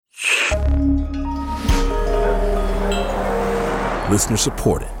Listener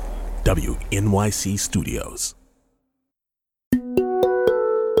supported. WNYC Studios.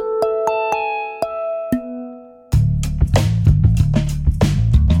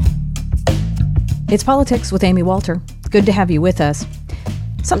 It's Politics with Amy Walter. Good to have you with us.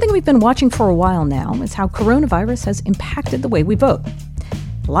 Something we've been watching for a while now is how coronavirus has impacted the way we vote.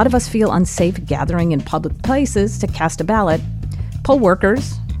 A lot of us feel unsafe gathering in public places to cast a ballot. Poll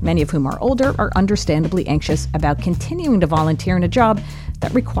workers, many of whom are older, are understandably anxious about continuing to volunteer in a job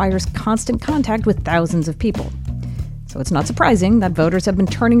that requires constant contact with thousands of people. So it's not surprising that voters have been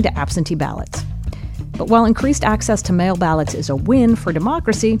turning to absentee ballots. But while increased access to mail ballots is a win for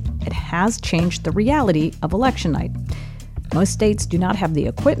democracy, it has changed the reality of election night. Most states do not have the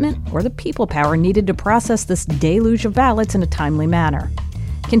equipment or the people power needed to process this deluge of ballots in a timely manner.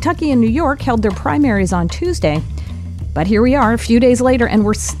 Kentucky and New York held their primaries on Tuesday, but here we are a few days later and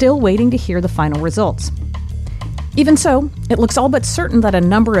we're still waiting to hear the final results. Even so, it looks all but certain that a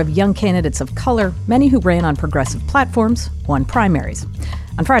number of young candidates of color, many who ran on progressive platforms, won primaries.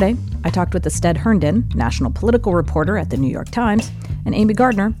 On Friday, I talked with Stead Herndon, national political reporter at the New York Times, and Amy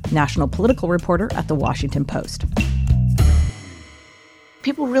Gardner, national political reporter at the Washington Post.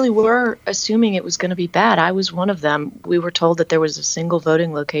 People really were assuming it was going to be bad. I was one of them. We were told that there was a single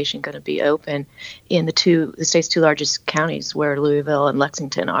voting location going to be open in the state's two largest counties, where Louisville and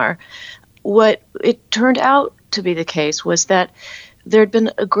Lexington are. What it turned out to be the case was that there had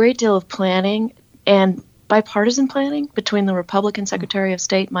been a great deal of planning and bipartisan planning between the Republican Secretary of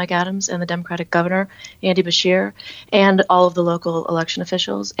State, Mike Adams, and the Democratic Governor, Andy Beshear, and all of the local election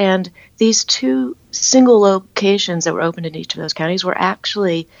officials. And these two single locations that were opened in each of those counties were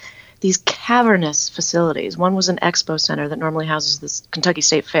actually these cavernous facilities. One was an expo center that normally houses the Kentucky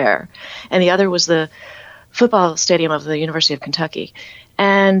State Fair, and the other was the football stadium of the University of Kentucky.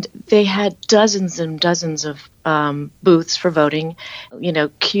 And they had dozens and dozens of booths for voting,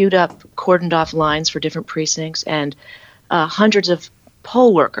 queued up, cordoned off lines for different precincts, and hundreds of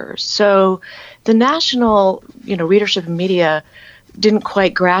poll workers. So the national, readership and media didn't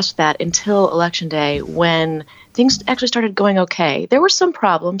quite grasp that until Election Day, when things actually started going okay. There were some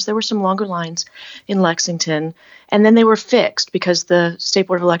problems. There were some longer lines in Lexington, and then they were fixed because the State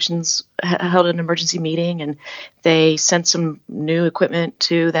Board of Elections held an emergency meeting and they sent some new equipment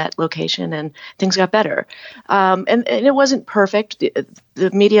to that location and things got better. And it wasn't perfect.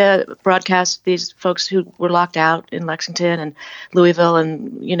 The media broadcast these folks who were locked out in Lexington and Louisville,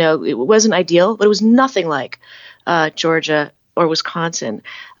 and, it wasn't ideal, but it was nothing like Georgia or Wisconsin.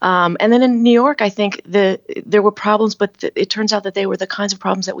 And then in New York, I think there were problems, but it turns out that they were the kinds of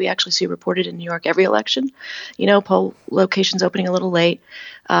problems that we actually see reported in New York every election. Poll locations opening a little late,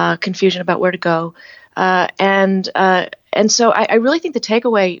 confusion about where to go. And so I really think the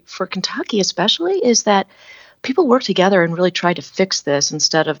takeaway for Kentucky especially is that people work together and really try to fix this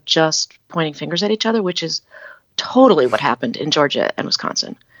instead of just pointing fingers at each other, which is totally what happened in Georgia and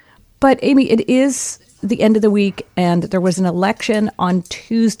Wisconsin. But Amy, it is the end of the week, and there was an election on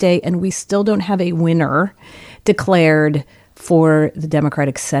Tuesday, and we still don't have a winner declared for the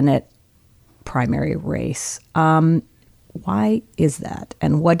Democratic Senate primary race. Why is that?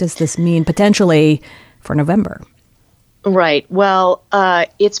 And what does this mean potentially for November? Right. Well,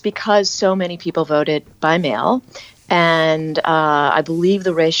 it's because so many people voted by mail. And I believe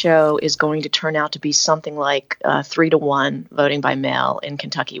the ratio is going to turn out to be something like 3-1 voting by mail in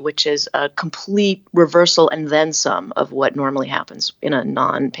Kentucky, which is a complete reversal and then some of what normally happens in a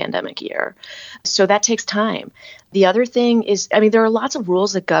non-pandemic year. So that takes time. The other thing is, there are lots of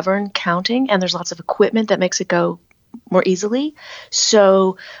rules that govern counting, and there's lots of equipment that makes it go more easily.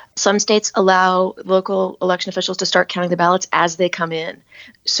 So some states allow local election officials to start counting the ballots as they come in.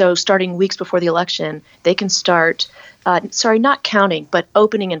 So starting weeks before the election, they can start, not counting, but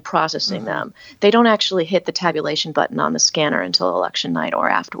opening and processing them. They don't actually hit the tabulation button on the scanner until election night or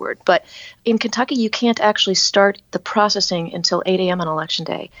afterward. But in Kentucky, you can't actually start the processing until 8 a.m. on election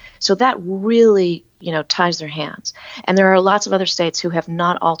day. So that really, ties their hands. And there are lots of other states who have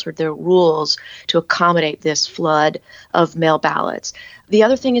not altered their rules to accommodate this flood of mail ballots. The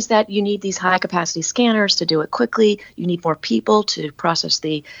other thing is that you need these high-capacity scanners to do it quickly. You need more people to process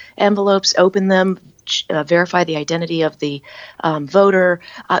the envelopes, open them, verify the identity of the voter.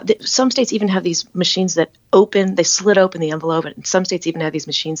 Some states even have these machines that open, they slit open the envelope, and some states even have these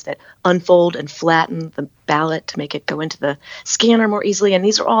machines that unfold and flatten the ballot to make it go into the scanner more easily. And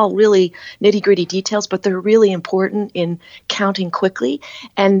these are all really nitty-gritty details, but they're really important in counting quickly.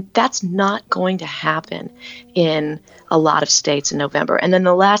 And that's not going to happen in a lot of states in November. And then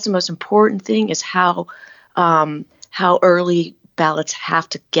the last and most important thing is how early ballots have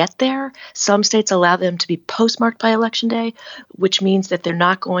to get there. Some states allow them to be postmarked by Election Day, which means that they're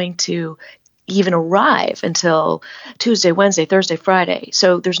not going to even arrive until Tuesday, Wednesday, Thursday, Friday.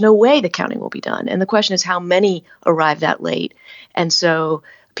 So there's no way the counting will be done. And the question is how many arrive that late. And so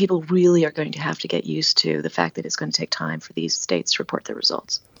people really are going to have to get used to the fact that it's going to take time for these states to report their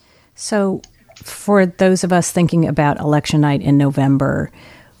results. So for those of us thinking about election night in November,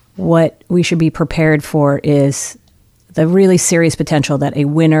 what we should be prepared for is the really serious potential that a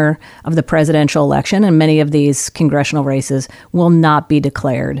winner of the presidential election and many of these congressional races will not be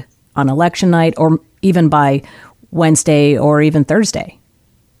declared on election night or even by Wednesday or even Thursday.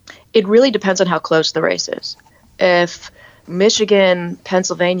 It really depends on how close the race is. If Michigan,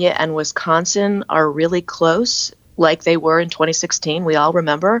 Pennsylvania, and Wisconsin are really close, like they were in 2016, we all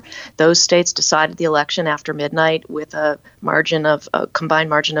remember, those states decided the election after midnight with a combined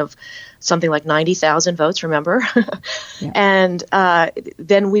margin of something like 90,000 votes, remember? Yeah. And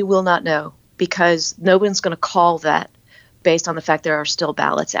then we will not know because no one's going to call that based on the fact there are still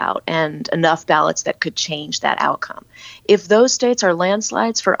ballots out and enough ballots that could change that outcome. If those states are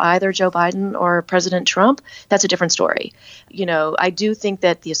landslides for either Joe Biden or President Trump, that's a different story. You know, I do think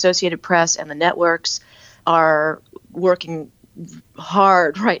that the Associated Press and the networks are working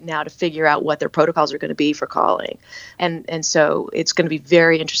hard right now to figure out what their protocols are going to be for calling. And so it's going to be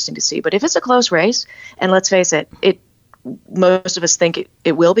very interesting to see. But if it's a close race, and let's face it, most of us think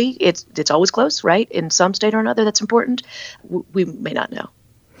it will be. It's always close, right? In some state or another that's important. We may not know.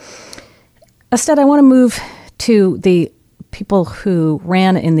 Instead, I want to move to the people who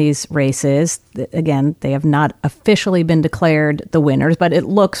ran in these races. Again, they have not officially been declared the winners, but it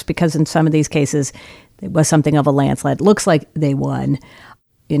looks, because in some of these cases, it was something of a landslide. It looks like they won.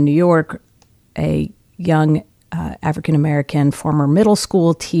 In New York, a young African-American former middle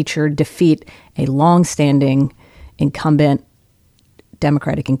school teacher defeat a longstanding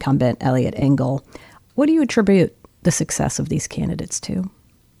Democratic incumbent, Eliot Engel. What do you attribute the success of these candidates to?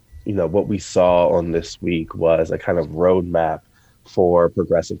 You know, what we saw on this week was a kind of roadmap for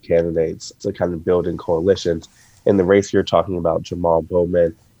progressive candidates to kind of build in coalitions. In the race you're talking about, Jamal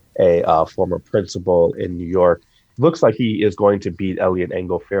Bowman, a former principal in New York, looks like he is going to beat Eliot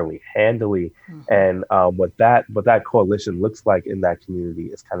Engel fairly handily. Mm-hmm. And what that coalition looks like in that community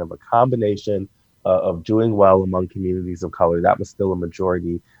is kind of a combination of doing well among communities of color. That was still a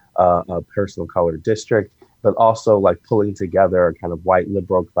majority person of color district, but also like pulling together a kind of white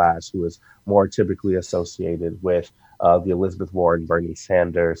liberal class who is more typically associated with the Elizabeth Warren, Bernie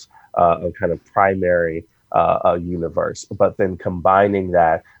Sanders kind of primary universe, but then combining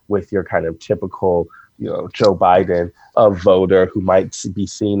that with your kind of typical, Joe Biden voter who might be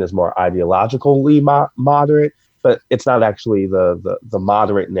seen as more ideologically moderate, but it's not actually the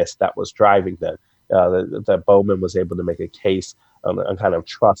moderateness that was driving them. That Bowman was able to make a case on a kind of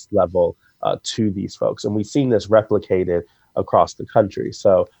trust level to these folks. And we've seen this replicated across the country.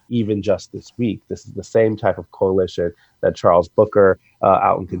 So even just this week, this is the same type of coalition that Charles Booker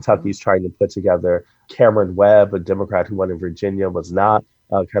out in Kentucky is trying to put together. Cameron Webb, a Democrat who won in Virginia, was not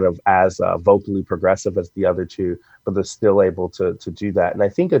kind of as vocally progressive as the other two, but they're still able to do that. And I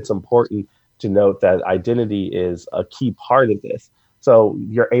think it's important to note that identity is a key part of this. So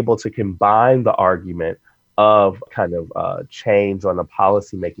you're able to combine the argument of kind of change on a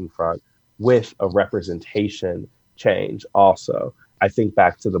policymaking front with a representation change also. I think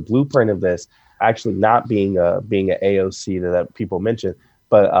back to the blueprint of this, actually not being an AOC that people mentioned,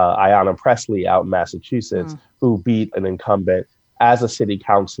 but Ayanna Pressley out in Massachusetts, who beat an incumbent as a city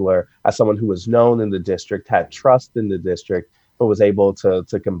councilor, as someone who was known in the district, had trust in the district, but was able to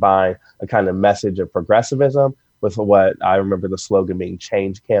combine a kind of message of progressivism with what I remember the slogan being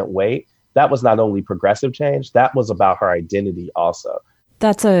 "Change Can't Wait." That was not only progressive change, that was about her identity also.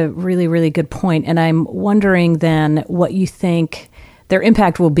 That's a really, really good point. And I'm wondering then what you think their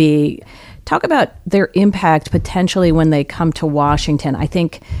impact will be. Talk about their impact potentially when they come to Washington. I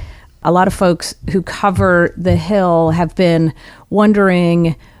think a lot of folks who cover the Hill have been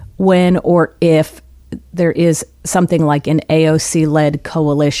wondering when or if there is something like an AOC-led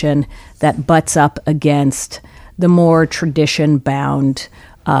coalition that butts up against the more tradition-bound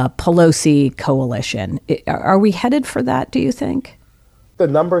Pelosi coalition. Are we headed for that, do you think? The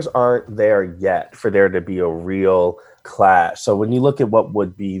numbers aren't there yet for there to be a real clash. So when you look at what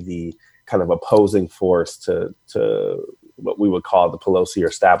would be the kind of opposing force to what we would call the Pelosi or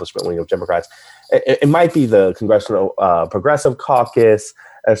establishment wing of Democrats, it might be the Congressional Progressive Caucus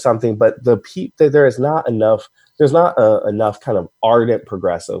or something, but there's not enough kind of ardent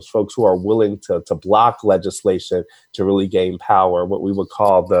progressives, folks who are willing to block legislation to really gain power, what we would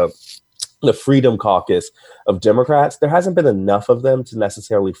call the the Freedom Caucus of Democrats, there hasn't been enough of them to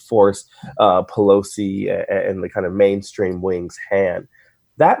necessarily force Pelosi and the kind of mainstream wing's hand.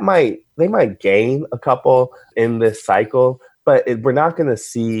 They might gain a couple in this cycle, but we're not going to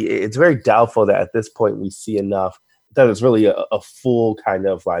see, it's very doubtful that at this point we see enough that it's really a full kind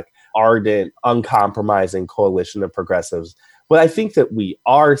of like ardent, uncompromising coalition of progressives. What I think that we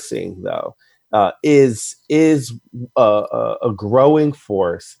are seeing, though, is a growing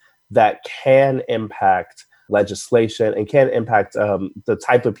force that can impact legislation and can impact the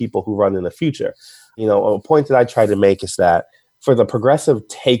type of people who run in the future. You know, a point that I try to make is that for the progressive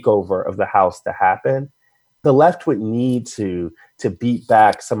takeover of the House to happen, the left would need to beat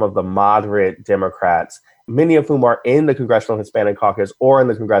back some of the moderate Democrats, many of whom are in the Congressional Hispanic Caucus or in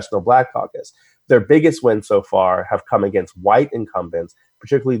the Congressional Black Caucus. Their biggest wins so far have come against white incumbents,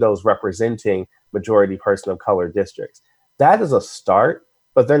 particularly those representing majority person of color districts. That is a start,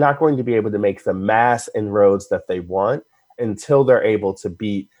 but they're not going to be able to make the mass inroads that they want until they're able to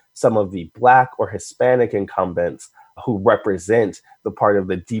beat some of the Black or Hispanic incumbents who represent the part of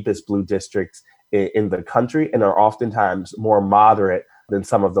the deepest blue districts in the country and are oftentimes more moderate than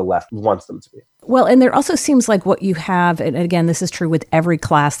some of the left wants them to be. Well, and there also seems like what you have, and again, this is true with every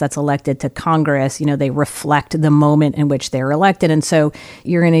class that's elected to Congress, you know, they reflect the moment in which they're elected. And so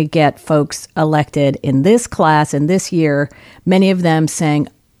you're going to get folks elected in this class in this year, many of them saying,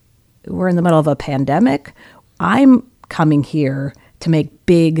 we're in the middle of a pandemic. I'm coming here to make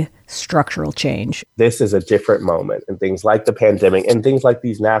big structural change. This is a different moment, and things like the pandemic and things like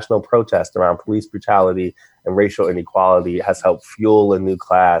these national protests around police brutality and racial inequality has helped fuel a new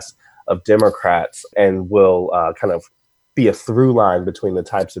class of Democrats and will kind of be a through line between the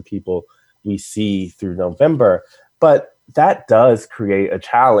types of people we see through November. But that does create a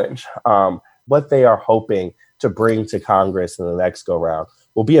challenge. What they are hoping to bring to Congress in the next go round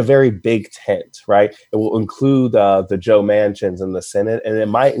will be a very big tent, right? It will include the Joe Manchins in the Senate, and it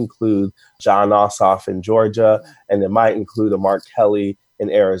might include John Ossoff in Georgia, and it might include a Mark Kelly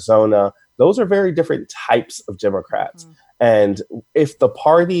in Arizona. Those are very different types of Democrats. And if the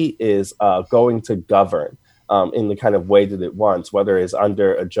party is going to govern in the kind of way that it wants, whether it's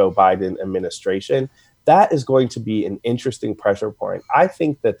under a Joe Biden administration, that is going to be an interesting pressure point. I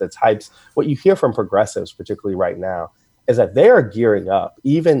think that what you hear from progressives, particularly right now, is that they are gearing up,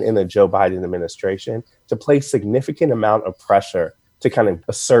 even in a Joe Biden administration, to place significant amount of pressure to kind of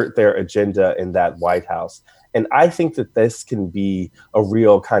assert their agenda in that White House. And I think that this can be a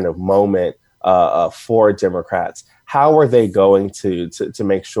real kind of moment for Democrats. How are they going to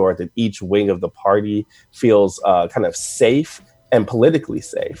make sure that each wing of the party feels kind of safe and politically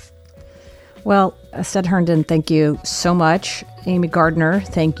safe? Well, Ested Herndon, thank you so much. Amy Gardner,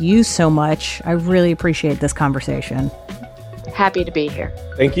 thank you so much. I really appreciate this conversation. Happy to be here.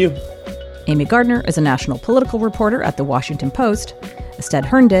 Thank you. Amy Gardner is a national political reporter at The Washington Post. Ested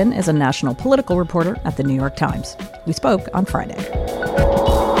Herndon is a national political reporter at The New York Times. We spoke on Friday.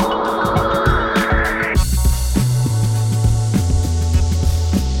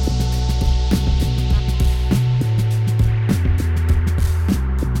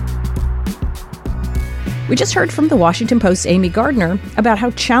 We just heard from The Washington Post's Amy Gardner about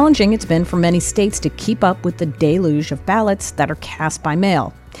how challenging it's been for many states to keep up with the deluge of ballots that are cast by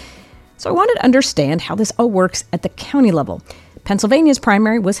mail. So I wanted to understand how this all works at the county level. Pennsylvania's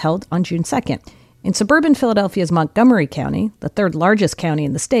primary was held on June 2nd. In suburban Philadelphia's Montgomery County, the third largest county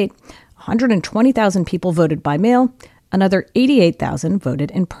in the state, 120,000 people voted by mail, another 88,000 voted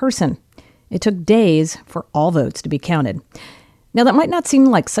in person. It took days for all votes to be counted. Now, that might not seem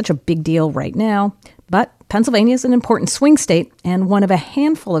like such a big deal right now, but Pennsylvania is an important swing state and one of a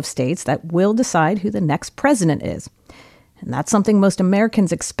handful of states that will decide who the next president is. And that's something most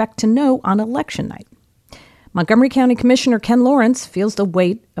Americans expect to know on election night. Montgomery County Commissioner Ken Lawrence feels the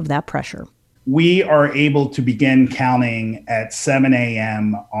weight of that pressure. We are able to begin counting at 7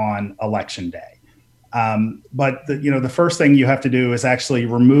 a.m. on Election Day. But the first thing you have to do is actually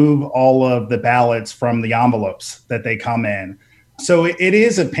remove all of the ballots from the envelopes that they come in. So it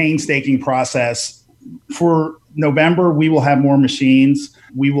is a painstaking process. For November, we will have more machines.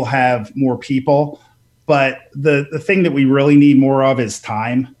 We will have more people. But the thing that we really need more of is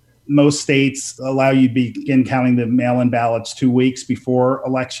time. Most states allow you to begin counting the mail-in ballots 2 weeks before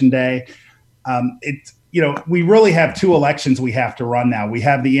Election Day. We really have two elections we have to run now. We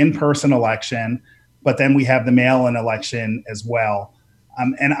have the in-person election, but then we have the mail-in election as well.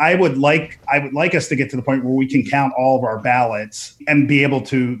 And I would like us to get to the point where we can count all of our ballots and be able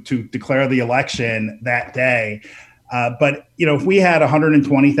to declare the election that day. But if we had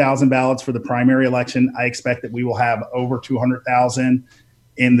 120,000 ballots for the primary election, I expect that we will have over 200,000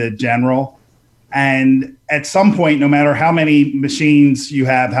 in the general. And at some point, no matter how many machines you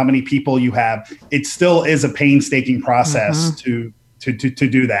have, how many people you have, it still is a painstaking process to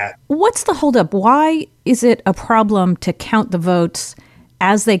do that. What's the holdup? Why is it a problem to count the votes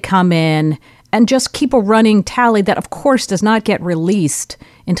as they come in and just keep a running tally that, of course, does not get released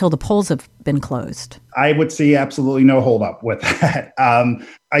until the polls have been closed? I would see absolutely no holdup with that.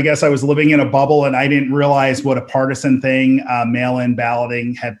 I guess I was living in a bubble and I didn't realize what a partisan thing mail-in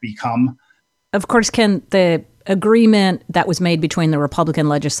balloting had become. Of course, Ken, the agreement that was made between the Republican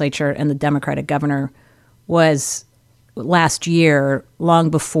legislature and the Democratic governor was last year, long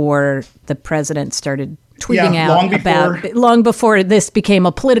before the president started tweeting out long before this became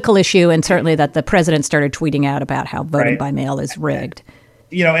a political issue, and certainly that the president started tweeting out about how voting by mail is rigged.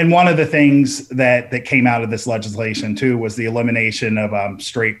 And one of the things that came out of this legislation, too, was the elimination of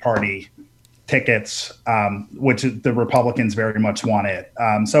straight party tickets, which the Republicans very much wanted.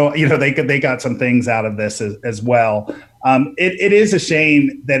 So they got some things out of this as well. It is a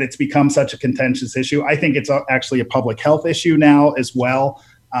shame that it's become such a contentious issue. I think it's actually a public health issue now as well.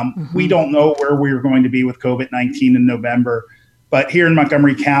 We don't know where we're going to be with COVID-19 in November, but here in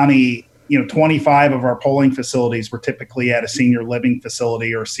Montgomery County, 25 of our polling facilities were typically at a senior living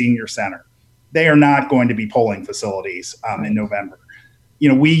facility or senior center. They are not going to be polling facilities in November.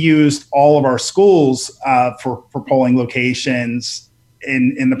 We used all of our schools for polling locations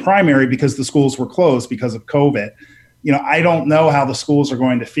in the primary because the schools were closed because of COVID. I don't know how the schools are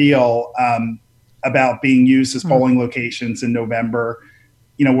going to feel about being used as polling locations in November.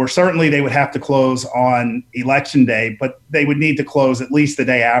 Where certainly they would have to close on election day, but they would need to close at least the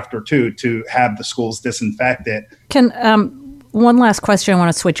day after too, to have the schools disinfected. Ken, one last question. I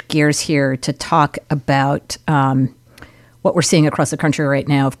want to switch gears here to talk about what we're seeing across the country right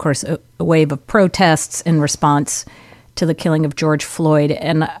now. Of course, a wave of protests in response to the killing of George Floyd.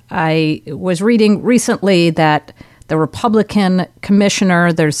 And I was reading recently that the Republican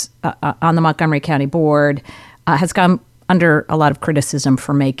commissioner on the Montgomery County Board has gone under a lot of criticism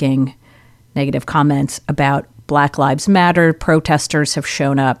for making negative comments about Black Lives Matter. Protesters have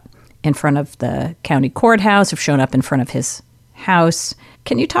shown up in front of the county courthouse, have shown up in front of his house.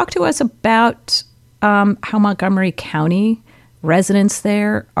 Can you talk to us about how Montgomery County residents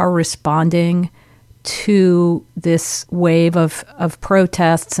there are responding to this wave of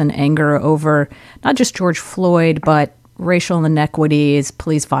protests and anger over not just George Floyd, but racial inequities,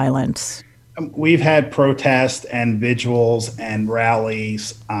 police violence? We've had protests and vigils and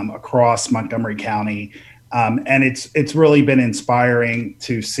rallies across Montgomery County, and it's really been inspiring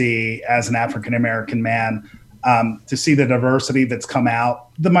to see, as an African-American man, to see the diversity that's come out.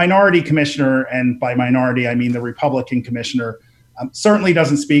 The minority commissioner, and by minority, I mean the Republican commissioner, certainly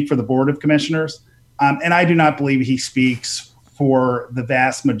doesn't speak for the Board of Commissioners, and I do not believe he speaks for the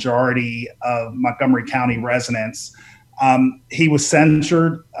vast majority of Montgomery County residents. He was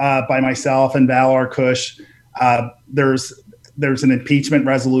censured by myself and Val Arkush. There's an impeachment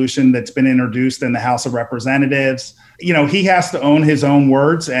resolution that's been introduced in the House of Representatives. He has to own his own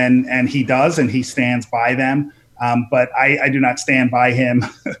words, and he does, and he stands by them. But I do not stand by him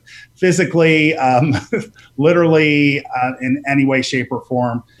physically, literally, in any way, shape, or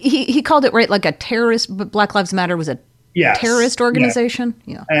form. He called it, right, like a terrorist, but Black Lives Matter was a terrorist organization?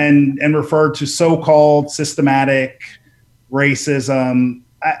 Yeah. And referred to so-called systematic racism.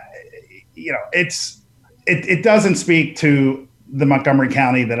 It doesn't speak to the Montgomery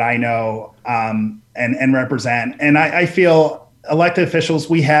County that I know and represent. And I feel elected officials,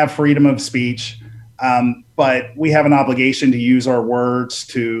 we have freedom of speech, but we have an obligation to use our words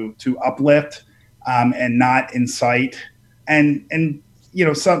to uplift and not incite. And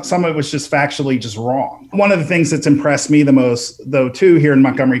some of it was just factually just wrong. One of the things that's impressed me the most, though, too, here in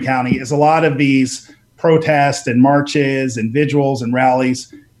Montgomery County is a lot of these protests and marches and vigils and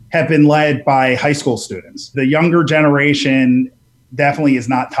rallies have been led by high school students. The younger generation definitely is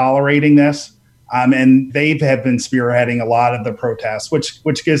not tolerating this, and they have been spearheading a lot of the protests,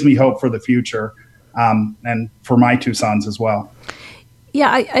 which gives me hope for the future, and for my two sons as well.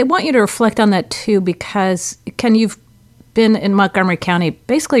 Yeah, I want you to reflect on that too, because Ken, you've been in Montgomery County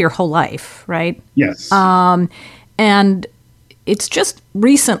basically your whole life, right? Yes. And it's just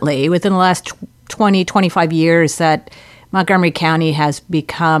recently, within the last 20, 25 years, that Montgomery County has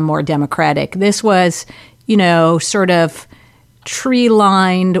become more democratic. This was, sort of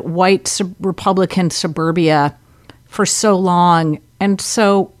tree-lined white Republican suburbia for so long. And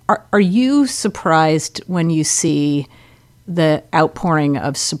so are you surprised when you see the outpouring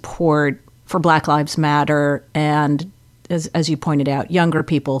of support for Black Lives Matter and, as you pointed out, younger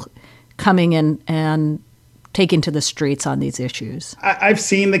people coming in and taken to the streets on these issues? I've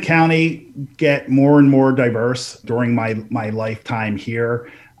seen the county get more and more diverse during my lifetime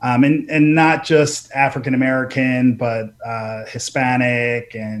here. And not just African American, but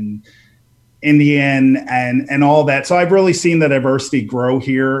Hispanic and Indian and all that. So I've really seen the diversity grow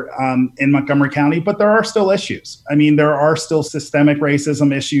here in Montgomery County, but there are still issues. I mean, there are still systemic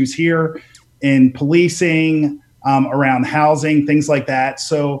racism issues here in policing, around housing, things like that.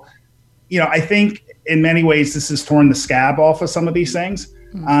 So, I think in many ways this has torn the scab off of some of these things.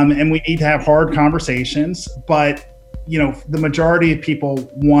 And we need to have hard conversations, but the majority of people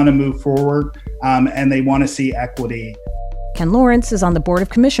want to move forward and they want to see equity. Ken Lawrence is on the Board of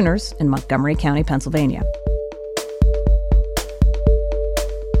Commissioners in Montgomery County, Pennsylvania.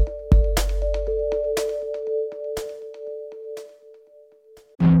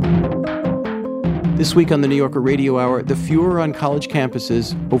 This week on the New Yorker Radio Hour, the furor on college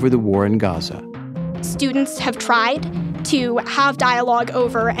campuses over the war in Gaza. Students have tried to have dialogue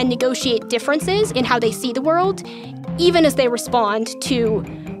over and negotiate differences in how they see the world, even as they respond to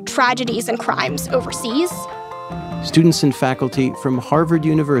tragedies and crimes overseas. Students and faculty from Harvard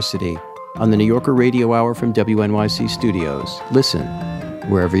University on the New Yorker Radio Hour from WNYC Studios. Listen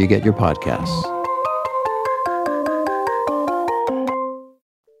wherever you get your podcasts.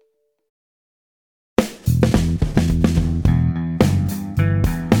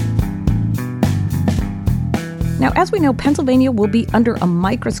 Now, as we know, Pennsylvania will be under a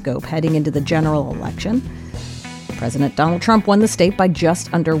microscope heading into the general election. President Donald Trump won the state by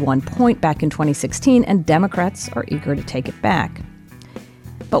just under 1 point back in 2016, and Democrats are eager to take it back.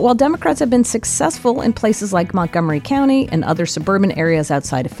 But while Democrats have been successful in places like Montgomery County and other suburban areas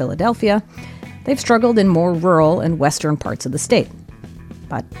outside of Philadelphia, they've struggled in more rural and western parts of the state.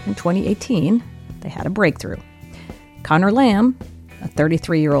 But in 2018, they had a breakthrough. Connor Lamb, a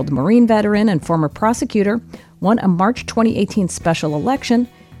 33-year-old Marine veteran and former prosecutor, won a March 2018 special election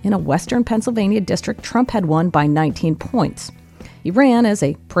in a western Pennsylvania district Trump had won by 19 points. He ran as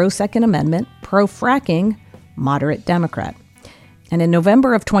a pro-Second Amendment, pro-fracking, moderate Democrat. And in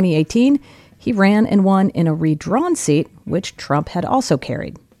November of 2018, he ran and won in a redrawn seat, which Trump had also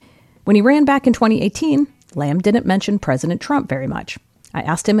carried. When he ran back in 2018, Lamb didn't mention President Trump very much. I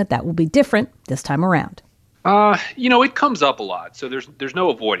asked him if that will be different this time around. It comes up a lot, so there's no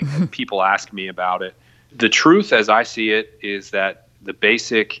avoiding it. People ask me about it. The truth, as I see it, is that the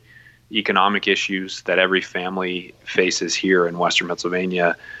basic economic issues that every family faces here in Western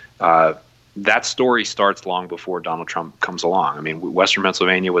Pennsylvania, that story starts long before Donald Trump comes along. I mean, Western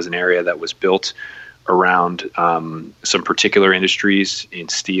Pennsylvania was an area that was built around some particular industries in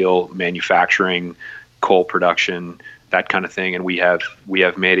steel, manufacturing, coal production, that kind of thing. And we have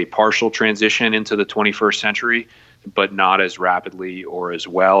made a partial transition into the 21st century, but not as rapidly or as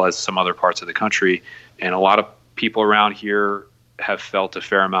well as some other parts of the country. And a lot of people around here have felt a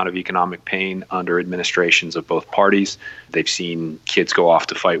fair amount of economic pain under administrations of both parties. They've seen kids go off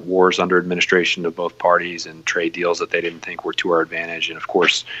to fight wars under administration of both parties and trade deals that they didn't think were to our advantage. And of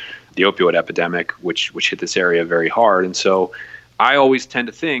course, the opioid epidemic, which hit this area very hard. And so I always tend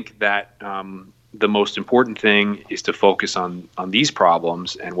to think that the most important thing is to focus on these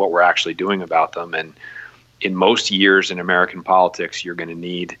problems and what we're actually doing about them. And in most years in American politics, you're going to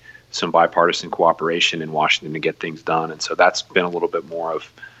need some bipartisan cooperation in Washington to get things done. And so that's been a little bit more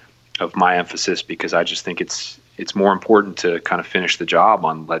of my emphasis, because I just think it's more important to kind of finish the job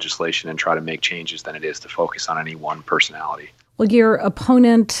on legislation and try to make changes than it is to focus on any one personality. Well, your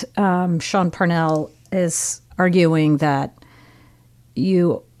opponent, Sean Parnell, is arguing that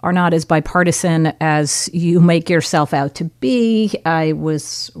you are not as bipartisan as you make yourself out to be. I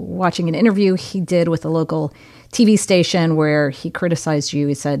was watching an interview he did with a local TV station where he criticized you.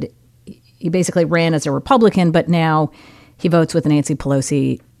 He said he basically ran as a Republican, but now he votes with Nancy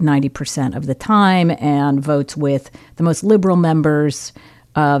Pelosi 90% of the time and votes with the most liberal members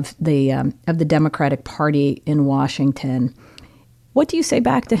of the Democratic Party in Washington. What do you say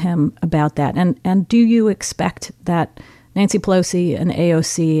back to him about that? And do you expect that Nancy Pelosi and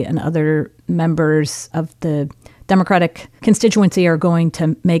AOC and other members of the Democratic constituency are going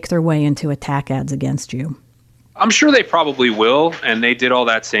to make their way into attack ads against you? I'm sure they probably will, and they did all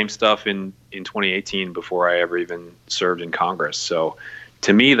that same stuff in 2018 before I ever even served in Congress. So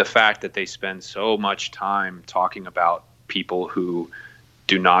to me, the fact that they spend so much time talking about people who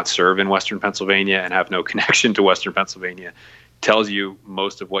do not serve in Western Pennsylvania and have no connection to Western Pennsylvania tells you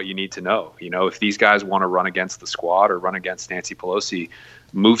most of what you need to know. You know, if these guys want to run against the squad or run against Nancy Pelosi,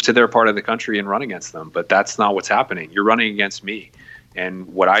 move to their part of the country and run against them. But that's not what's happening. You're running against me. And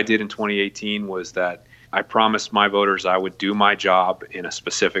what I did in 2018 was that I promised my voters I would do my job in a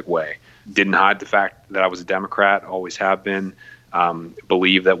specific way. Didn't hide the fact that I was a Democrat, always have been.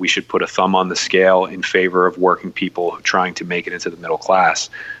 Believe that we should put a thumb on the scale in favor of working people trying to make it into the middle class.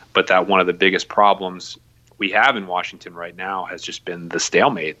 But that one of the biggest problems we have in Washington right now has just been the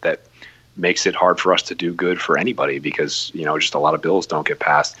stalemate that makes it hard for us to do good for anybody because, just a lot of bills don't get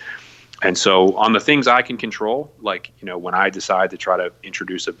passed. And so on the things I can control, like, when I decide to try to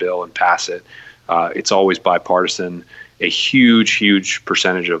introduce a bill and pass it, it's always bipartisan. A huge, huge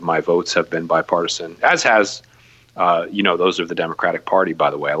percentage of my votes have been bipartisan, as has, those of the Democratic Party, by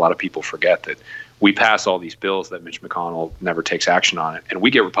the way. A lot of people forget that we pass all these bills that Mitch McConnell never takes action on it, and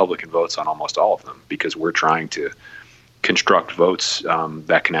we get Republican votes on almost all of them because we're trying to construct votes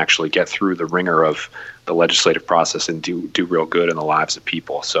that can actually get through the ringer of the legislative process and do real good in the lives of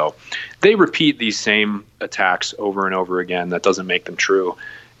people. So they repeat these same attacks over and over again. That doesn't make them true.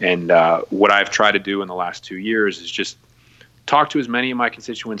 And what I've tried to do in the last 2 years is just talk to as many of my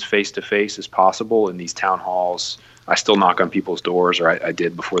constituents face to face as possible in these town halls. I still knock on people's doors, or I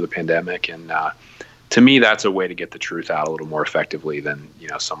did before the pandemic. And to me, that's a way to get the truth out a little more effectively than,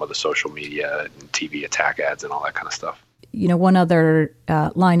 some of the social media and TV attack ads and all that kind of stuff. One other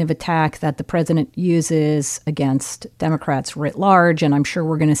line of attack that the president uses against Democrats writ large, and I'm sure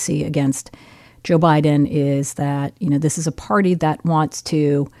we're going to see against Joe Biden, is that, this is a party that wants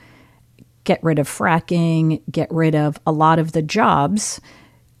to get rid of fracking, get rid of a lot of the jobs,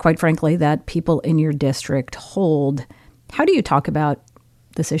 quite frankly, that people in your district hold. How do you talk about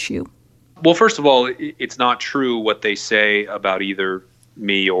this issue? Well, first of all, it's not true what they say about either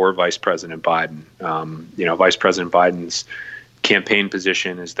me or Vice President Biden. Vice President Biden's campaign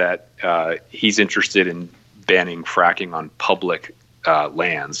position is that he's interested in banning fracking on public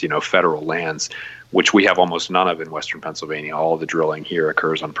lands, federal lands, which we have almost none of in Western Pennsylvania. All of the drilling here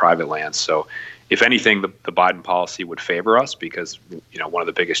occurs on private lands. So if anything, the Biden policy would favor us because, one of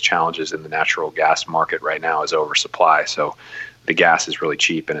the biggest challenges in the natural gas market right now is oversupply. So the gas is really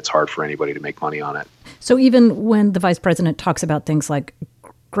cheap and it's hard for anybody to make money on it. So even when the vice president talks about things like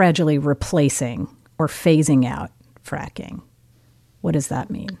gradually replacing or phasing out fracking, what does that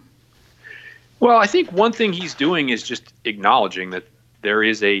mean? Well, I think one thing he's doing is just acknowledging that there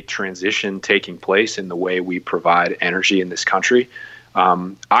is a transition taking place in the way we provide energy in this country.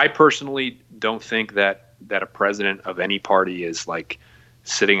 I personally don't think that a president of any party is like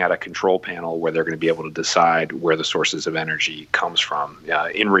sitting at a control panel where they're going to be able to decide where the sources of energy comes from.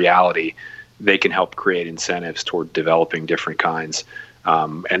 In reality, they can help create incentives toward developing different kinds.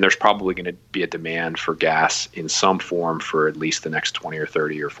 And there's probably going to be a demand for gas in some form for at least the next 20 or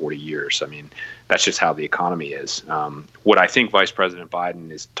 30 or 40 years. I mean, that's just how the economy is. What I think Vice President Biden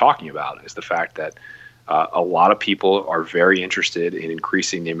is talking about is the fact that a lot of people are very interested in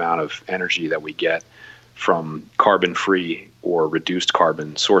increasing the amount of energy that we get from carbon-free or reduced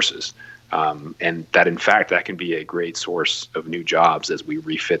carbon sources. And that, in fact, that can be a great source of new jobs as we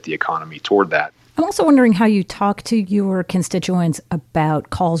refit the economy toward that. I'm also wondering how you talk to your constituents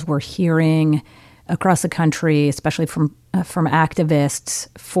about calls we're hearing across the country, especially from activists,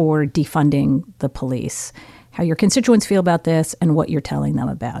 for defunding the police. How your constituents feel about this and what you're telling them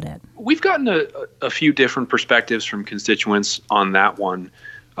about it. We've gotten a few different perspectives from constituents on that one.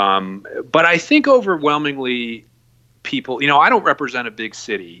 But I think overwhelmingly people, I don't represent a big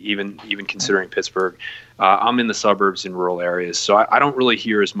city, even considering Pittsburgh. I'm in the suburbs in rural areas, so I don't really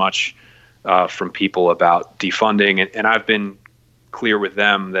hear as much from people about defunding. And I've been clear with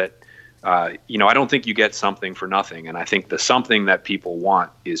them that, I don't think you get something for nothing. And I think the something that people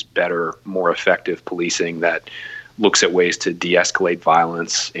want is better, more effective policing that looks at ways to de-escalate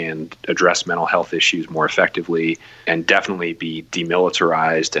violence and address mental health issues more effectively, and definitely be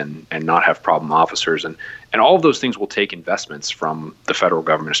demilitarized and not have problem officers. And all of those things will take investments from the federal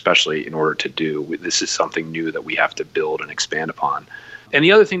government, especially in order to do. This is something new that we have to build and expand upon. And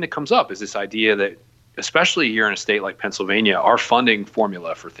the other thing that comes up is this idea that, especially here in a state like Pennsylvania, our funding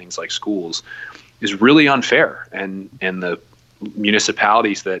formula for things like schools is really unfair. And the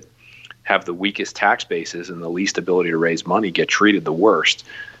municipalities that have the weakest tax bases and the least ability to raise money get treated the worst.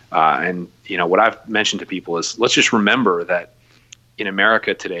 And what I've mentioned to people is, let's just remember that in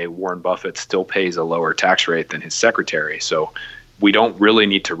America today, Warren Buffett still pays a lower tax rate than his secretary. So we don't really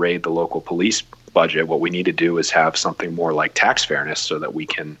need to raid the local police budget. What we need to do is have something more like tax fairness so that we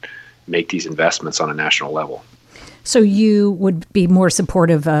can make these investments on a national level. So you would be more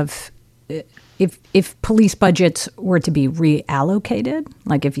supportive of if police budgets were to be reallocated,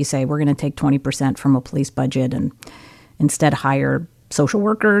 like if you say we're going to take 20% from a police budget and instead hire social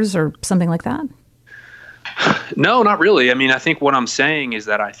workers or something like that? No, not really. I mean, I think what I'm saying is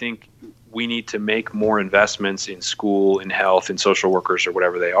that I think we need to make more investments in school, in health, in social workers, or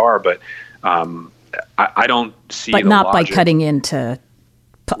whatever they are. But I don't see. But the not logic. by cutting into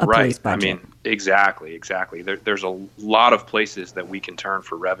a Right. police budget. I mean, exactly. There's a lot of places that we can turn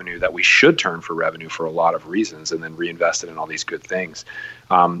for revenue, that we should turn for revenue for a lot of reasons, and then reinvest it in all these good things.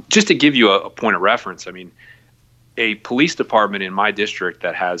 Just to give you a point of reference, I mean, a police department in my district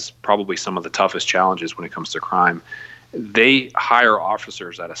that has probably some of the toughest challenges when it comes to crime, they hire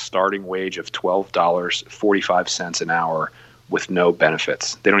officers at a starting wage of $12.45 an hour with no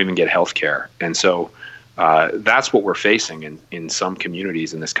benefits. They don't even get health care. And so that's what we're facing in some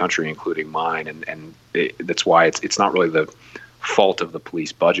communities in this country, including mine. And that's why it's not really the fault of the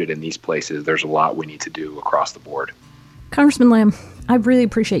police budget in these places. There's a lot we need to do across the board. Congressman Lamb, I really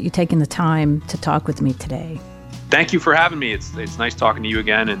appreciate you taking the time to talk with me today. Thank you for having me. It's nice talking to you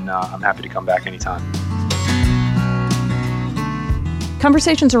again, and I'm happy to come back anytime.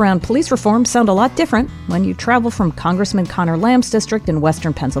 Conversations around police reform sound a lot different when you travel from Congressman Connor Lamb's district in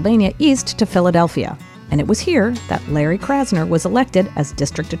western Pennsylvania east to Philadelphia. And it was here that Larry Krasner was elected as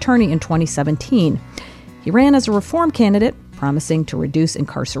district attorney in 2017. He ran as a reform candidate, promising to reduce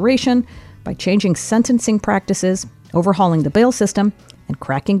incarceration by changing sentencing practices, overhauling the bail system, and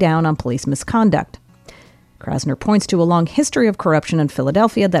cracking down on police misconduct. Krasner points to a long history of corruption in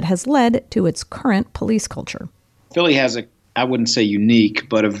Philadelphia that has led to its current police culture. Philly has I wouldn't say unique,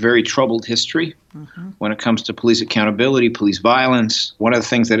 but a very troubled history when it comes to police accountability, police violence. One of the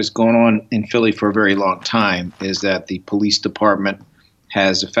things that has gone on in Philly for a very long time is that the police department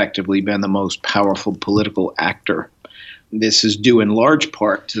has effectively been the most powerful political actor. This is due in large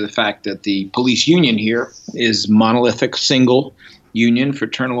part to the fact that the police union here is monolithic, single union,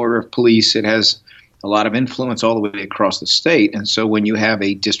 fraternal order of police. It has a lot of influence all the way across the state. And so when you have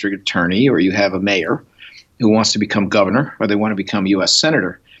a district attorney or you have a mayor who wants to become governor or they want to become U.S.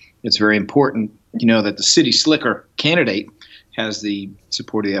 senator, it's very important, that the city slicker candidate has the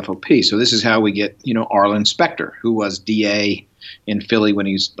support of the FOP. So this is how we get, Arlen Specter, who was DA in Philly when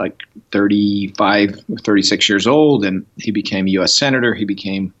he was like 35 or 36 years old, and he became a U.S. senator. He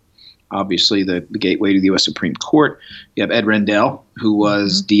became obviously the gateway to the U.S. Supreme Court. You have Ed Rendell, who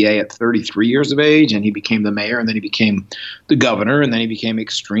was DA at 33 years of age, and he became the mayor, and then he became the governor, and then he became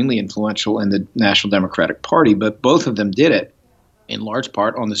extremely influential in the National Democratic Party. But both of them did it in large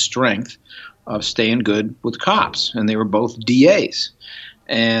part on the strength of staying good with cops, and they were both DAs.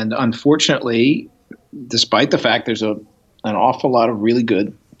 And unfortunately, despite the fact there's an awful lot of really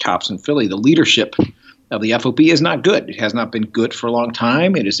good cops in Philly, the leadership of the FOP is not good. It has not been good for a long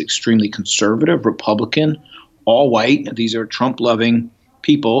time. It is extremely conservative, Republican, all white. These are Trump-loving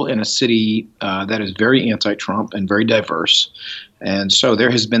people in a city that is very anti-Trump and very diverse. And so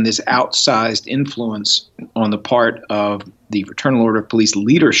there has been this outsized influence on the part of the Fraternal Order of Police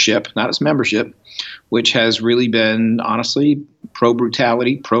leadership, not its membership, which has really been, honestly,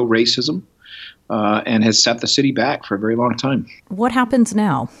 pro-brutality, pro-racism, and has set the city back for a very long time. What happens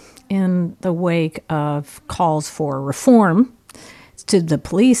now in the wake of calls for reform to the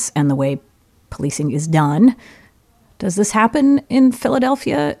police and the way policing is done? Does this happen in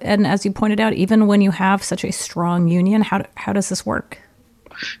Philadelphia? And as you pointed out, even when you have such a strong union, how does this work?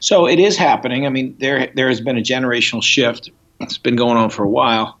 So it is happening. I mean, there has been a generational shift. It's been going on for a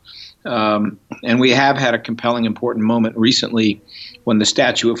while. And we have had a compelling, important moment recently when the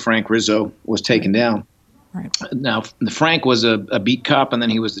statue of Frank Rizzo was taken down. Right. Now, Frank was a beat cop, and then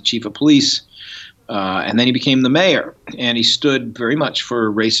he was the chief of police, and then he became the mayor. And he stood very much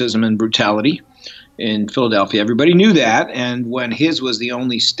for racism and brutality in Philadelphia. Everybody knew that. And when his was the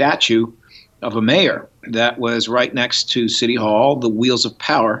only statue of a mayor that was right next to City Hall, the wheels of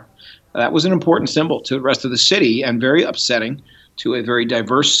power, that was an important symbol to the rest of the city and very upsetting to a very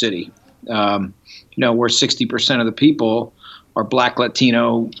diverse city, where 60% of the people are Black,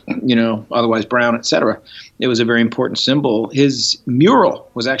 Latino, otherwise brown, et cetera. It was a very important symbol. His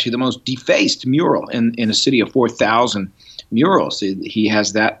mural was actually the most defaced mural in a city of 4,000 murals. He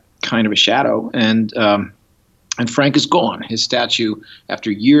has that kind of a shadow. And Frank is gone. His statue,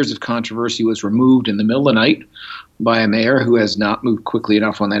 after years of controversy, was removed in the middle of the night by a mayor who has not moved quickly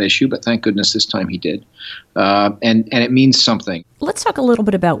enough on that issue, but thank goodness this time he did. And it means something. Let's talk a little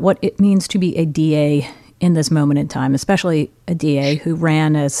bit about what it means to be a DA in this moment in time, especially a DA who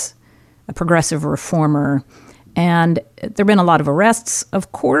ran as a progressive reformer. And there have been a lot of arrests,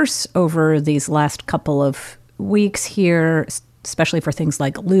 of course, over these last couple of weeks here, especially for things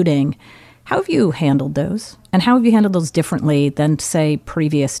like looting. How have you handled those? And how have you handled those differently than, say,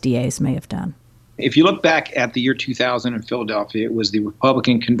 previous DAs may have done? If you look back at the year 2000 in Philadelphia, it was the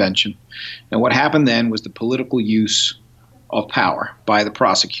Republican convention. And what happened then was the political use of power by the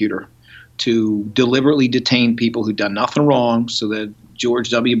prosecutor to deliberately detain people who'd done nothing wrong so that George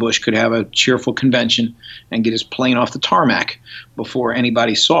W. Bush could have a cheerful convention and get his plane off the tarmac before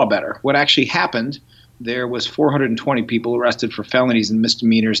anybody saw better. What actually happened, there was 420 people arrested for felonies and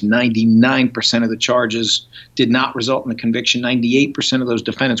misdemeanors. 99% of the charges did not result in a conviction. 98% of those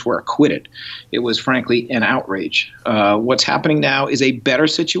defendants were acquitted. It was, frankly, an outrage. What's happening now is a better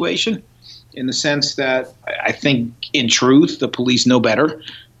situation in the sense that I think, in truth, the police know better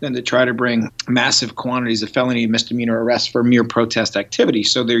than to try to bring massive quantities of felony and misdemeanor arrests for mere protest activity.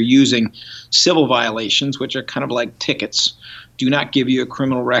 So they're using civil violations, which are kind of like tickets. Do not give you a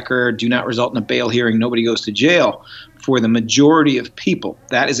criminal record, do not result in a bail hearing, nobody goes to jail. For the majority of people,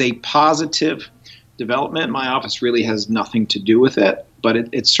 that is a positive development. My office really has nothing to do with it, but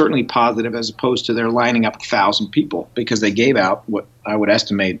it's certainly positive as opposed to they're lining up 1,000 people because they gave out what I would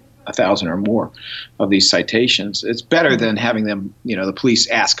estimate 1,000 or more of these citations. It's better than having them, the police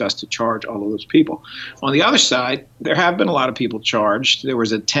ask us to charge all of those people. On the other side, there have been a lot of people charged. There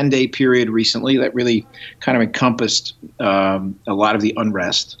was a 10-day period recently that really kind of encompassed a lot of the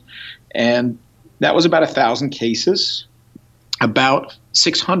unrest. And that was about 1,000 cases. About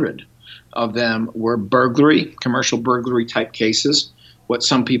 600 of them were burglary, commercial burglary type cases, what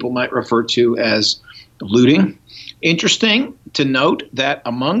some people might refer to as looting. Interesting to note that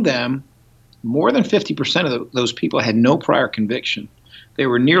among them, more than 50% of those people had no prior conviction. They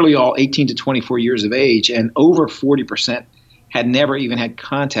were nearly all 18 to 24 years of age, and over 40% had never even had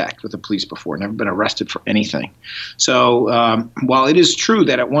contact with the police before, never been arrested for anything. So while it is true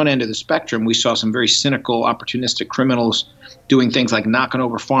that at one end of the spectrum, we saw some very cynical, opportunistic criminals doing things like knocking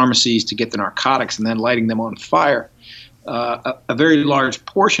over pharmacies to get the narcotics and then lighting them on fire, a very large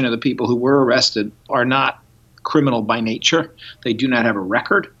portion of the people who were arrested are not criminal by nature. They do not have a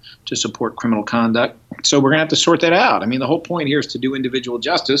record to support criminal conduct. So we're going to have to sort that out. I mean, the whole point here is to do individual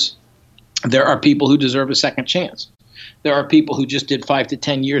justice. There are people who deserve a second chance. There are people who just did 5 to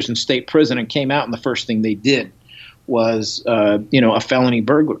 10 years in state prison and came out and the first thing they did was, a felony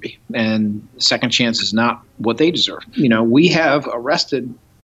burglary. And the second chance is not what they deserve. We have arrested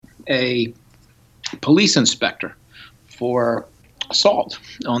a police inspector for assault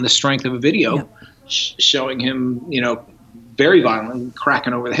on the strength of a video showing him, very violent,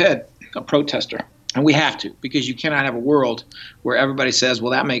 cracking over the head a protester. And we have to, because you cannot have a world where everybody says,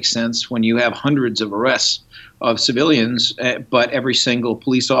 well, that makes sense when you have hundreds of arrests of civilians, but every single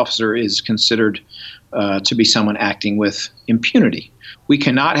police officer is considered to be someone acting with impunity. We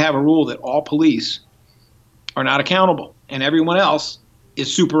cannot have a rule that all police are not accountable and everyone else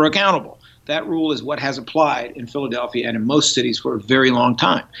is super accountable. That rule is what has applied in Philadelphia and in most cities for a very long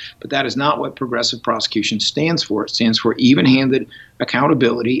time. But that is not what progressive prosecution stands for. It stands for even-handed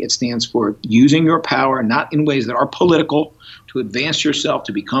accountability. It stands for using your power not in ways that are political to advance yourself,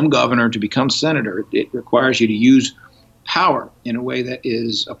 to become governor, to become senator. It requires you to use power in a way that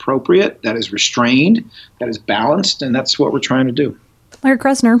is appropriate, that is restrained, that is balanced, and that's what we're trying to do. Larry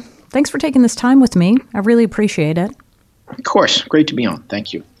Krasner, thanks for taking this time with me. I really appreciate it. Of course. Great to be on.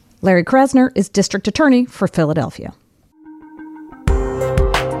 Thank you. Larry Krasner is District Attorney for Philadelphia.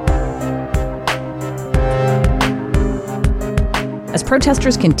 As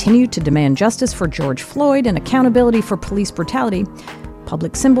protesters continue to demand justice for George Floyd and accountability for police brutality,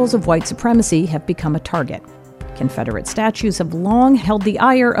 public symbols of white supremacy have become a target. Confederate statues have long held the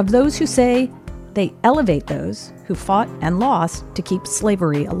ire of those who say they elevate those who fought and lost to keep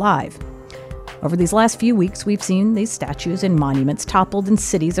slavery alive. Over these last few weeks, we've seen these statues and monuments toppled in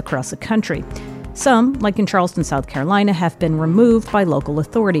cities across the country. Some, like in Charleston, South Carolina, have been removed by local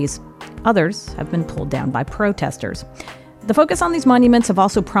authorities. Others have been pulled down by protesters. The focus on these monuments have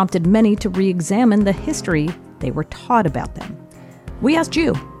also prompted many to re-examine the history they were taught about them. We asked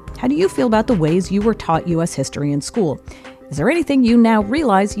you, how do you feel about the ways you were taught U.S. history in school? Is there anything you now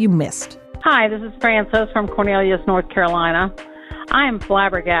realize you missed? Hi, this is Frances from Cornelius, North Carolina. I am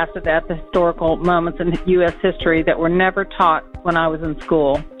flabbergasted at the historical moments in U.S. history that were never taught when I was in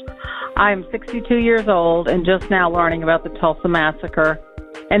school. I am 62 years old and just now learning about the Tulsa Massacre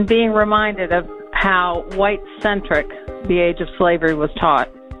and being reminded of how white-centric the age of slavery was taught.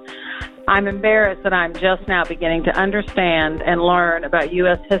 I'm embarrassed that I'm just now beginning to understand and learn about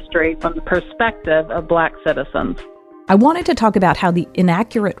U.S. history from the perspective of Black citizens. I wanted to talk about how the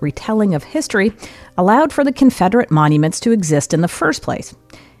inaccurate retelling of history allowed for the Confederate monuments to exist in the first place,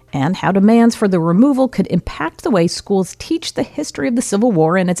 and how demands for the removal could impact the way schools teach the history of the Civil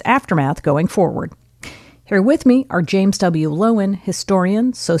War and its aftermath going forward. Here with me are James W. Lowen,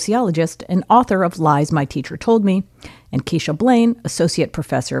 historian, sociologist, and author of Lies My Teacher Told Me, and Keisha Blaine, associate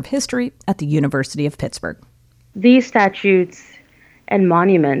professor of history at the University of Pittsburgh. These statutes and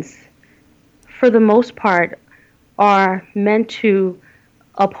monuments for the most part, are meant to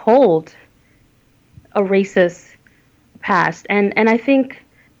uphold a racist past. And I think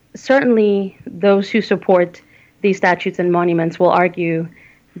certainly those who support these statutes and monuments will argue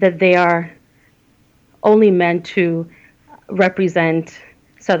that they are only meant to represent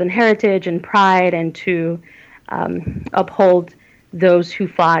Southern heritage and pride and to uphold those who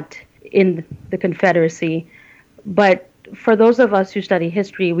fought in the Confederacy. But for those of us who study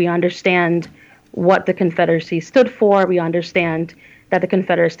history, we understand what the Confederacy stood for. We understand that the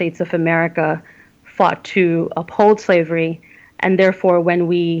Confederate States of America fought to uphold slavery. And therefore, when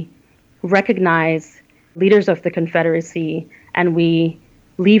we recognize leaders of the Confederacy and we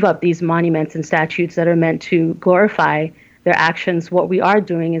leave up these monuments and statues that are meant to glorify their actions, what we are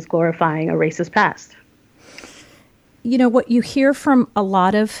doing is glorifying a racist past. You know, what you hear from a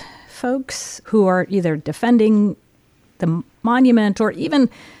lot of folks who are either defending the monument or even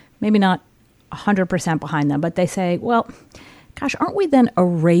maybe not 100% behind them, but they say, well, gosh, aren't we then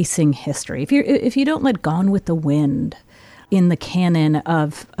erasing history? If you don't let Gone with the Wind in the canon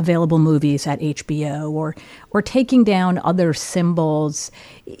of available movies at HBO or taking down other symbols,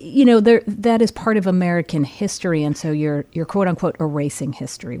 you know, that is part of American history. And so you're quote unquote erasing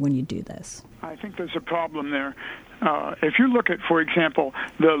history when you do this. I think there's a problem there. If you look at, for example,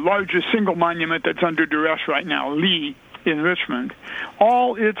 the largest single monument that's under duress right now, Lee in Richmond,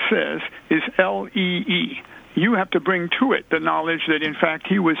 all it says is L-E-E. You have to bring to it the knowledge that, in fact,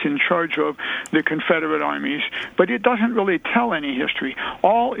 he was in charge of the Confederate armies, but it doesn't really tell any history.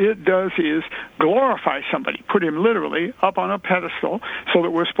 All it does is glorify somebody, put him literally up on a pedestal so that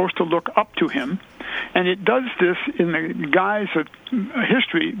we're supposed to look up to him. And it does this in the guise of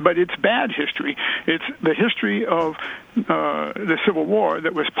history, but it's bad history. It's the history of the Civil War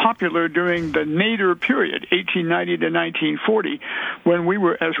that was popular during the Nader period, 1890 to 1940, when we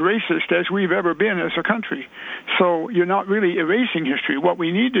were as racist as we've ever been as a country. So you're not really erasing history. What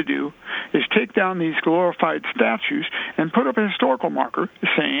we need to do is take down these glorified statues and put up a historical marker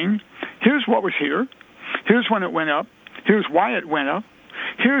saying, here's what was here, here's when it went up, here's why it went up,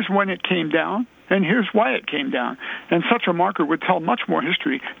 here's when it came down, and here's why it came down. And such a marker would tell much more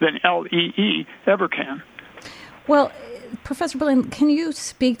history than L-E-E ever can. Well, Professor Berlin, can you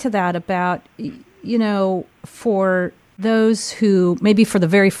speak to that about, you know, for those who maybe for the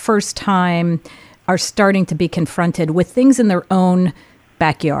very first time are starting to be confronted with things in their own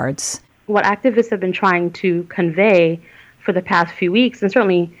backyards? What activists have been trying to convey for the past few weeks, and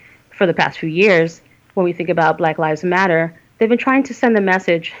certainly for the past few years, when we think about Black Lives Matter, they've been trying to send the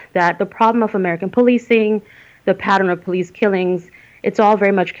message that the problem of American policing, the pattern of police killings, it's all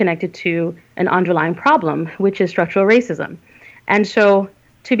very much connected to an underlying problem, which is structural racism. And so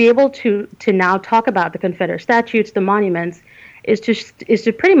to be able to now talk about the Confederate statutes, the monuments, is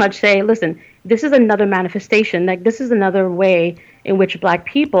to pretty much say, listen, this is another manifestation, like this is another way in which Black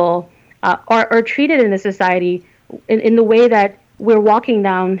people are treated in this society in the way that we're walking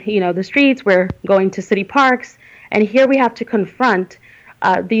down, you know, the streets, we're going to city parks, and here we have to confront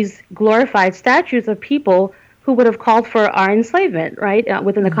these glorified statues of people who would have called for our enslavement, right,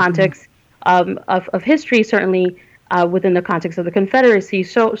 within the context of history, certainly within the context of the Confederacy.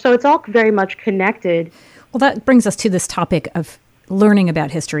 So it's all very much connected. Well, that brings us to this topic of learning about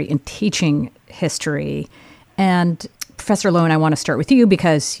history and teaching history. And Professor Lowen, I want to start with you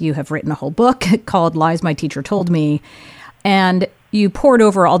because you have written a whole book called Lies My Teacher Told Me. And you pored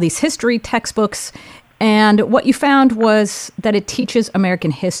over all these history textbooks. And what you found was that it teaches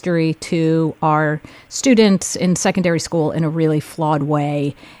American history to our students in secondary school in a really flawed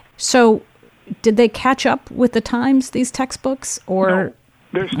way. So did they catch up with the times, these textbooks? Or no,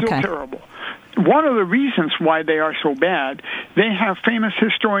 they're still terrible. One of the reasons why they are so bad, they have famous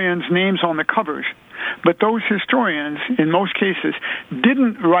historians' names on the covers, but those historians, in most cases,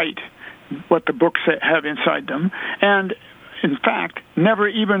 didn't write what the books have inside them, and in fact, never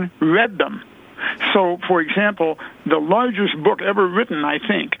even read them. So, for example, the largest book ever written, I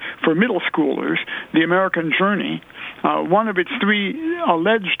think, for middle schoolers, The American Journey, one of its three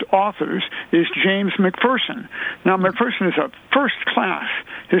alleged authors is James McPherson. Now, McPherson is a first-class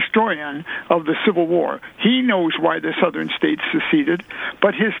historian of the Civil War. He knows why the Southern states seceded,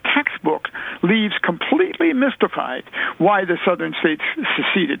 but his textbook leaves completely mystified why the Southern states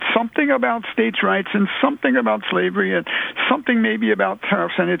seceded. Something about states' rights and something about slavery and something maybe about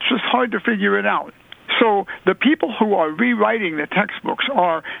tariffs, and it's just hard to figure it out. So the people who are rewriting the textbooks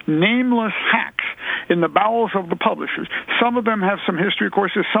are nameless hacks in the bowels of the publishers. Some of them have some history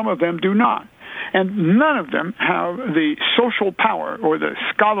courses, some of them do not. And none of them have the social power or the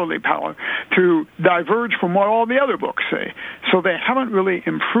scholarly power to diverge from what all the other books say. So they haven't really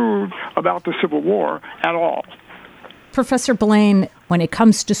improved about the Civil War at all. Professor Blaine, when it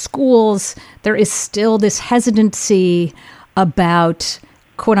comes to schools, there is still this hesitancy about,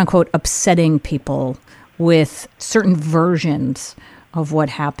 quote unquote, upsetting people with certain versions of what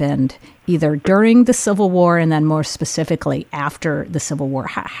happened either during the Civil War and then more specifically after the Civil War.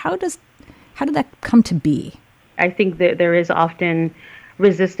 How did that come to be? I think that there is often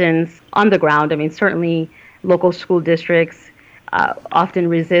resistance on the ground. I mean, certainly local school districts often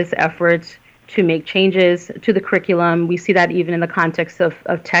resist efforts to make changes to the curriculum. We see that even in the context of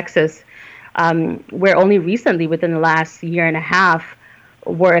Texas, where only recently, within the last year and a half,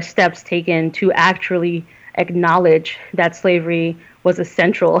 were steps taken to actually acknowledge that slavery was a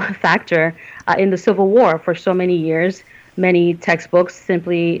central factor in the Civil War. For so many years, many textbooks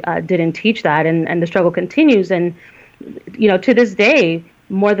simply didn't teach that, and the struggle continues. And, to this day,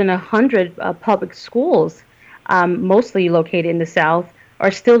 more than 100 public schools, mostly located in the South,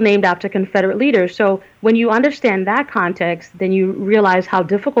 are still named after Confederate leaders. So when you understand that context, then you realize how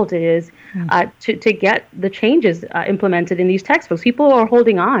difficult it is to get the changes implemented in these textbooks. People are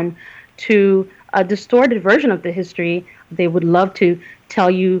holding on to a distorted version of the history. They would love to tell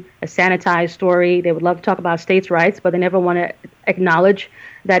you a sanitized story. They would love to talk about states' rights, but they never want to acknowledge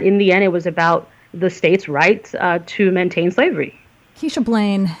that in the end it was about the states' right to maintain slavery. Keisha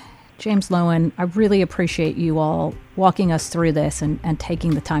Blaine, James Loewen, I really appreciate you all walking us through this and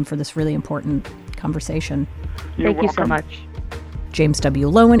taking the time for this really important conversation. Thank you so much. James W.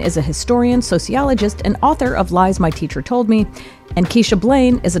 Loewen is a historian, sociologist, and author of Lies My Teacher Told Me, and Keisha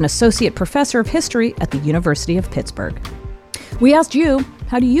Blaine is an associate professor of history at the University of Pittsburgh. We asked you,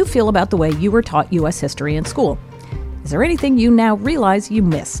 how do you feel about the way you were taught U.S. history in school? Is there anything you now realize you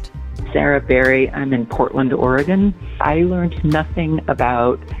missed? Sarah Berry. I'm in Portland, Oregon. I learned nothing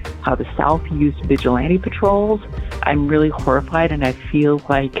about how the South used vigilante patrols. I'm really horrified, and I feel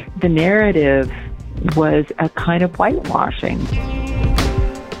like the narrative was a kind of whitewashing.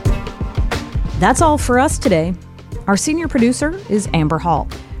 That's all for us today. Our senior producer is Amber Hall.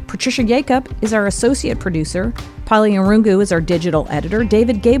 Patricia Yacob is our associate producer. Pali Arungu is our digital editor.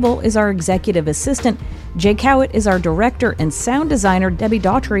 David Gable is our executive assistant. Jay Cowett is our director and sound designer. Debbie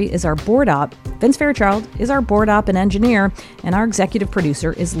Daughtry is our board op. Vince Fairchild is our board op and engineer. And our executive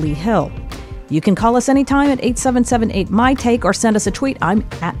producer is Lee Hill. You can call us anytime at 877-8-MY-TAKE or send us a tweet. I'm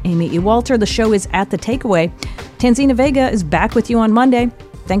at Amy E. Walter. The show is at The Takeaway. Tanzina Vega is back with you on Monday.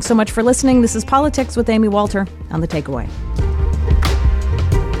 Thanks so much for listening. This is Politics with Amy Walter on The Takeaway.